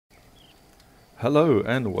Hello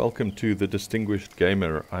and welcome to The Distinguished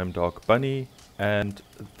Gamer. I'm Dark Bunny, and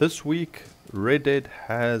this week Red Dead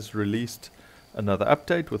has released another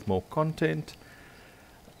update with more content,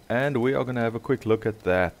 and we are going to have a quick look at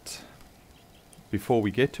that. Before we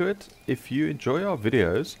get to it, if you enjoy our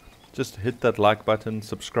videos, just hit that like button,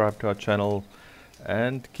 subscribe to our channel,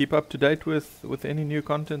 and keep up to date with any new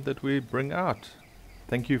content that we bring out.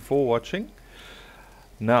 Thank you for watching.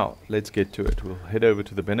 Now let's get to it. We'll head over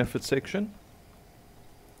to the benefits section.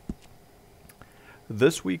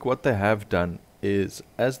 This week what they have done is,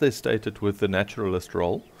 as they stated with the Naturalist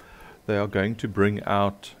role, they are going to bring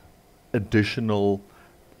out additional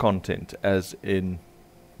content, as in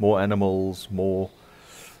more animals, more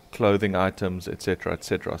clothing items, etc,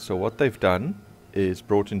 etc. So what they've done is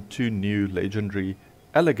brought in two new legendary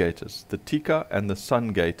alligators, the Tika and the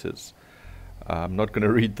Sun Gators. I'm not going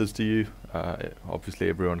to read this to you, obviously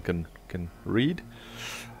everyone can read.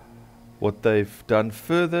 What they've done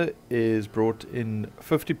further is brought in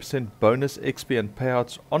 50% bonus XP and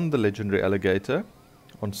payouts on the legendary alligator,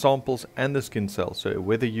 on samples and the skin cells. So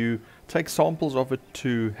whether you take samples of it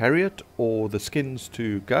to Harriet or the skins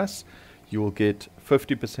to Gus, you will get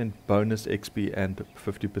 50% bonus XP and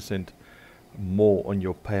 50% more on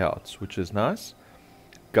your payouts, which is nice.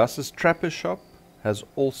 Gus's Trapper Shop has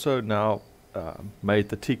also now made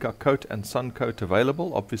the Tika coat and Sun coat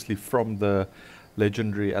available, obviously from the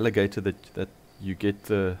legendary alligator that you get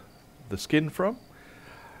the skin from.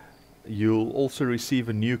 You'll also receive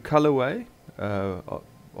a new colorway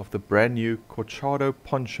of the brand new Corchado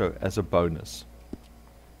poncho as a bonus.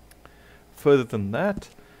 Further than that,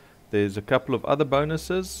 there's a couple of other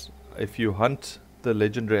bonuses. If you hunt the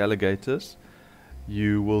legendary alligators,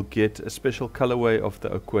 you will get a special colorway of the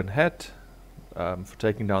Oquin hat for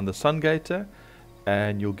taking down the Sun Gator,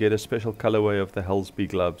 and you'll get a special colorway of the Hellsby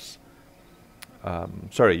gloves.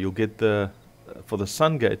 You'll get for the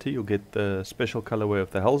Sun Gator, you'll get the special colorway of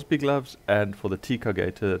the Hellsby gloves, and for the Tika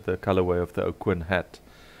Gator, the colorway of the Oquin hat.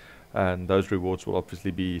 And those rewards will obviously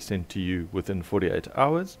be sent to you within 48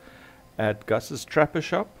 hours. At Gus's Trapper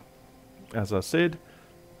Shop, as I said,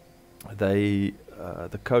 the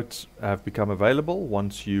coats have become available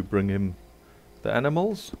once you bring him the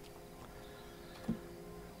animals.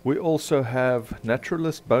 We also have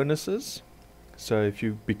Naturalist bonuses. So if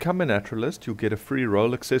you become a Naturalist, you'll get a free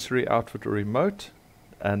role accessory, outfit or emote,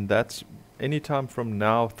 and that's anytime from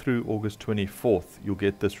now through August 24th. You'll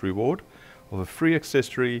get this reward of a free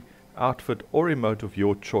accessory, outfit or emote of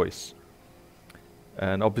your choice.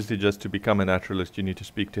 And obviously, just to become a Naturalist, you need to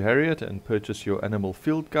speak to Harriet and purchase your animal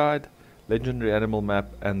field guide, legendary animal map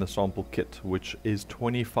and the sample kit, which is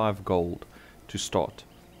 25 gold to start.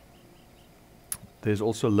 There's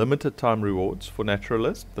also limited time rewards for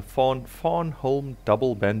Naturalist, the Farnholm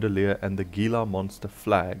double bandolier and the Gila monster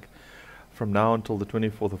flag. From now until the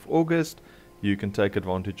 24th of August, you can take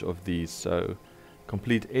advantage of these. So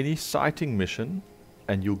complete any sighting mission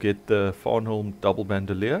and you'll get the Farnholm double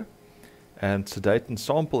bandolier, and sedate and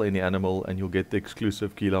sample any animal and you'll get the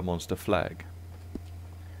exclusive Gila monster flag.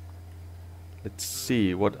 Let's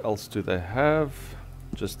see, what else do they have?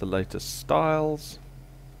 Just the latest styles.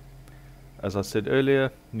 As I said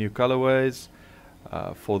earlier, new colorways.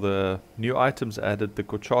 For the new items added, the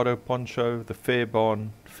Corchado poncho, the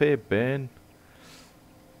Fairbairn,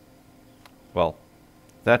 well,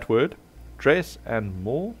 that word, dress and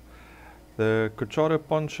more. The Corchado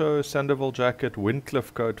poncho, Sandoval jacket,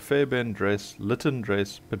 Windcliff coat, Fairbairn dress, Lytton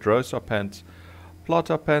dress, Pedrosa pants,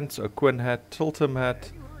 Plata pants, Oquin hat, Tiltham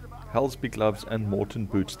hat, Hellsby gloves and Morton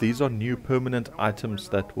boots. These are new permanent items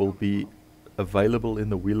that will be available in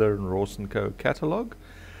the Wheeler and Rawson Co. catalog.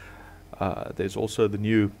 There's also the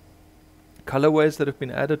new colorways that have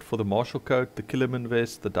been added for the Marshall coat, the Killerman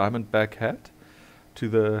vest, the Diamondback hat to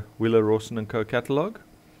the Wheeler, Rawson and Co. catalog.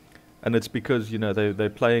 And it's because, you know, they're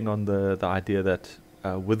playing on the idea that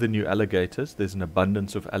with the new alligators, there's an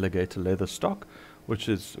abundance of alligator leather stock, which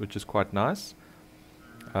is quite nice.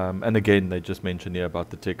 And again, they just mentioned here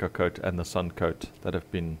about the Tika coat and the Sun coat that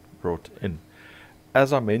have been brought in.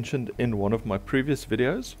 As I mentioned in one of my previous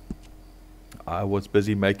videos, I was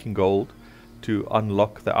busy making gold to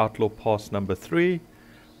unlock the Outlaw Pass number 3.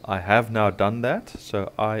 I have now done that,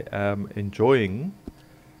 so I am enjoying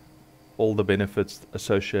all the benefits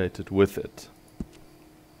associated with it.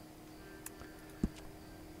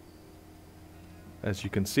 As you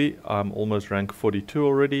can see, I'm almost rank 42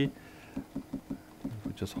 already. If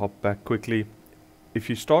we just hop back quickly. If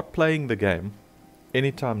you start playing the game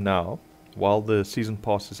anytime now, while the season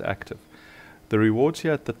pass is active, the rewards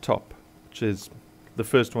here at the top, which is the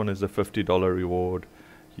first one, is a $50 reward.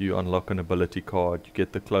 You unlock an ability card, you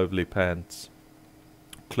get the Cloverly pants,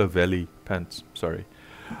 Clovelly pants, sorry.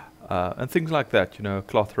 And things like that, you know,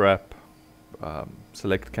 cloth wrap,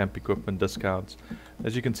 select camp equipment discounts.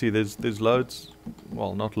 As you can see, there's loads,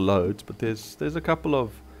 well, not loads, but there's a couple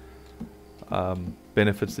of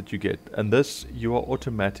benefits that you get. And this, you are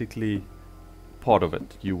automatically part of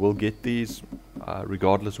it. You will get these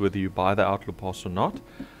regardless whether you buy the Outlaw Pass or not.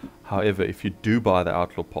 However, if you do buy the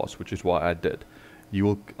Outlaw Pass, which is why I did, you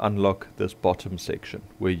will unlock this bottom section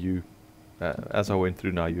where you, as I went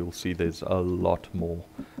through now, you'll see there's a lot more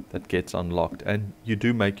that gets unlocked, and you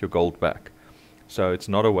do make your gold back. So it's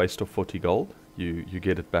not a waste of 40 gold. You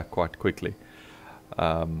get it back quite quickly.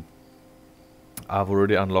 I've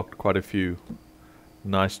already unlocked quite a few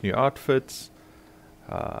nice new outfits.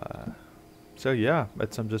 So yeah,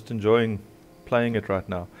 I'm just enjoying playing it right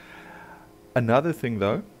now. Another thing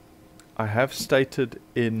though, I have stated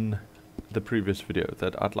in the previous video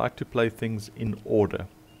that I'd like to play things in order,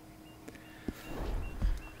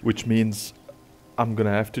 which means I'm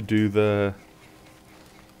gonna have to do the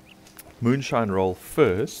Moonshine role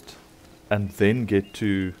first and then get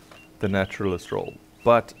to the Naturalist role.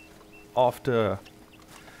 But after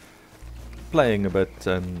playing a bit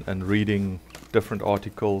and reading different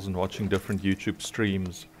articles and watching different YouTube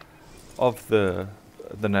streams of the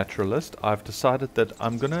Naturalist, I've decided that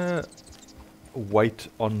I'm gonna wait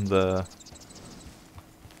on the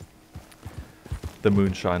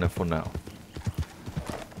Moonshiner for now.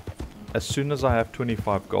 As soon as I have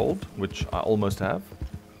 25 gold, which I almost have,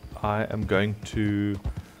 I am going to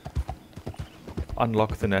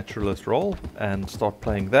unlock the Naturalist role and start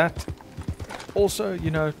playing that. Also,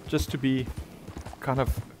 you know, just to be kind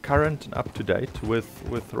of current and up to date with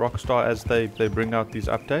Rockstar as they bring out these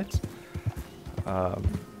updates.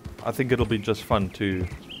 I think it'll be just fun to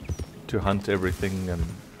hunt everything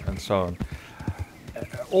and so on.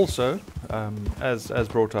 Also, as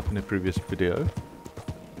brought up in a previous video,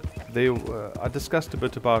 I discussed a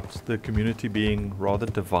bit about the community being rather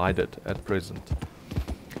divided at present,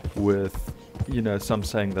 with, you know, some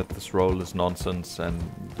saying that this role is nonsense and,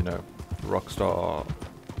 you know, Rockstar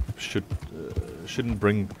shouldn't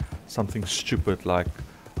bring something stupid like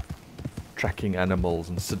tracking animals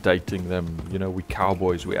and sedating them. You know, we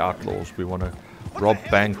cowboys, we outlaws, we want to rob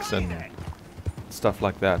banks and stuff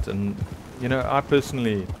like that. And, you know, I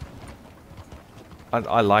personally,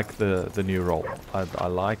 I like the new role. I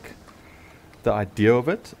like the idea of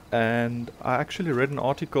it, and I actually read an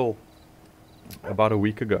article about a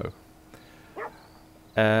week ago,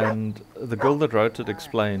 and the girl that wrote it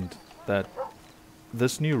explained that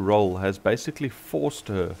this new role has basically forced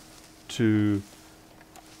her to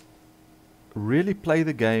really play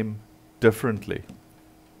the game differently.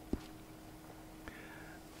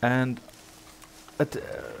 And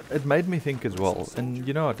it made me think as well. And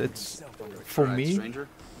you know what, it's, for me,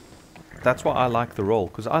 that's why I like the role,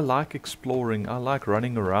 because I like exploring, I like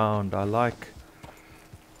running around, I like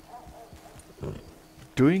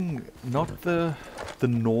doing not the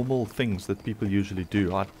normal things that people usually do.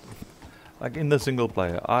 Like in the single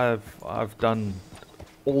player, I've done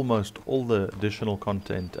almost all the additional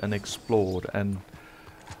content and explored and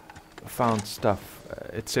found stuff,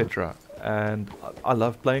 etc. And I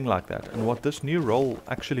love playing like that. And what this new role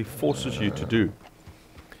actually forces you to do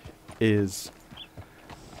is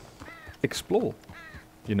explore.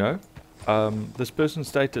 You know, this person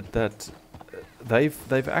stated that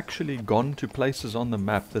they've actually gone to places on the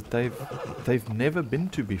map that they've never been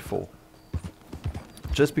to before,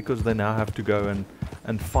 just because they now have to go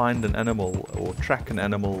and find an animal or track an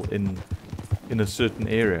animal in a certain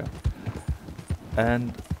area.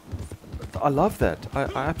 And I love that. I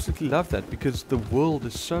absolutely love that, because the world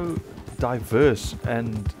is so diverse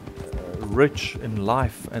and rich in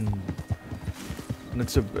life, and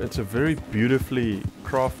it's a very beautifully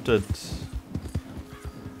crafted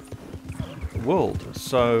world.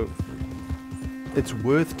 So it's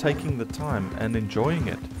worth taking the time and enjoying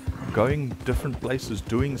it, going different places,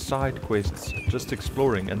 doing side quests, just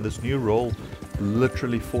exploring. And this new role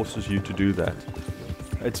literally forces you to do that.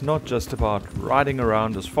 It's not just about riding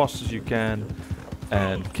around as fast as you can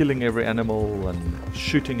and killing every animal and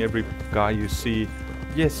shooting every guy you see.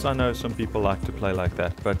 Yes, I know some people like to play like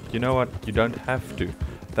that, but you know what? You don't have to.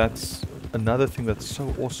 That's another thing that's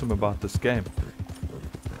so awesome about this game.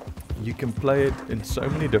 You can play it in so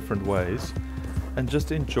many different ways and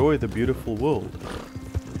just enjoy the beautiful world.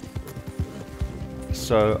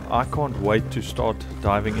 So I can't wait to start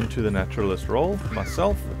diving into the Naturalist role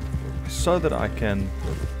myself, so that I can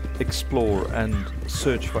explore and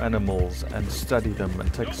search for animals and study them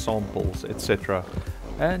and take samples, etc.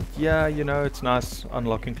 And yeah, you know, it's nice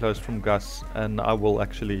unlocking clothes from Gus, and I will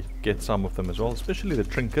actually get some of them as well, especially the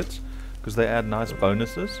trinkets, because they add nice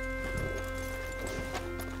bonuses.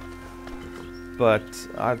 But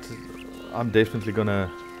I'm definitely gonna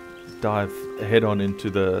dive head on into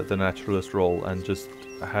the naturalist role and just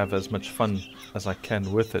have as much fun as I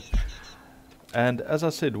can with it. And as I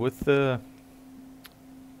said, with the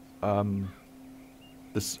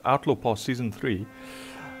this Outlaw Pass Season 3,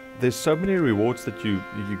 there's so many rewards that you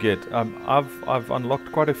get. I've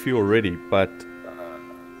unlocked quite a few already, but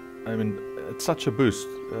I mean, it's such a boost.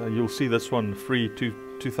 You'll see this one free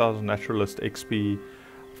 2000 Naturalist XP.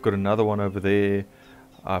 I've got another one over there.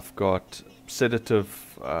 I've got sedative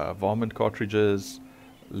varmint cartridges,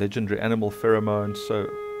 legendary animal pheromones. So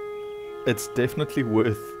it's definitely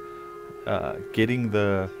worth getting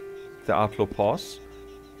the Outlaw Pass.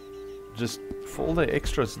 Just for all the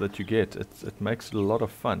extras that you get, it makes it a lot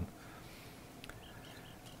of fun.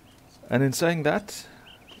 And in saying that,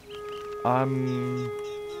 I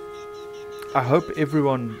hope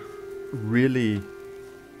everyone really...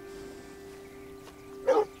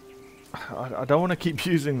 I don't want to keep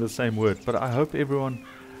using the same word, but I hope everyone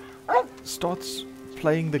starts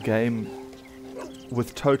playing the game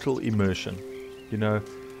with total immersion. You know,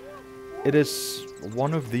 it is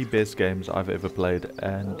one of the best games I've ever played,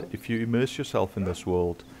 and if you immerse yourself in this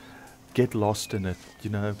world, get lost in it, you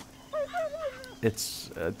know,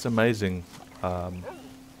 it's amazing.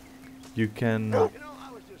 You can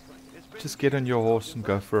just get on your horse and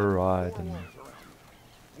go for a ride and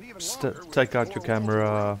take out your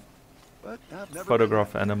camera,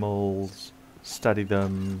 photograph animals, study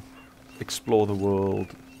them, explore the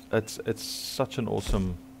world. It's such an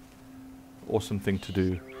awesome thing to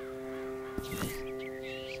do,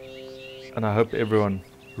 and I hope everyone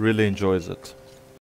really enjoys it.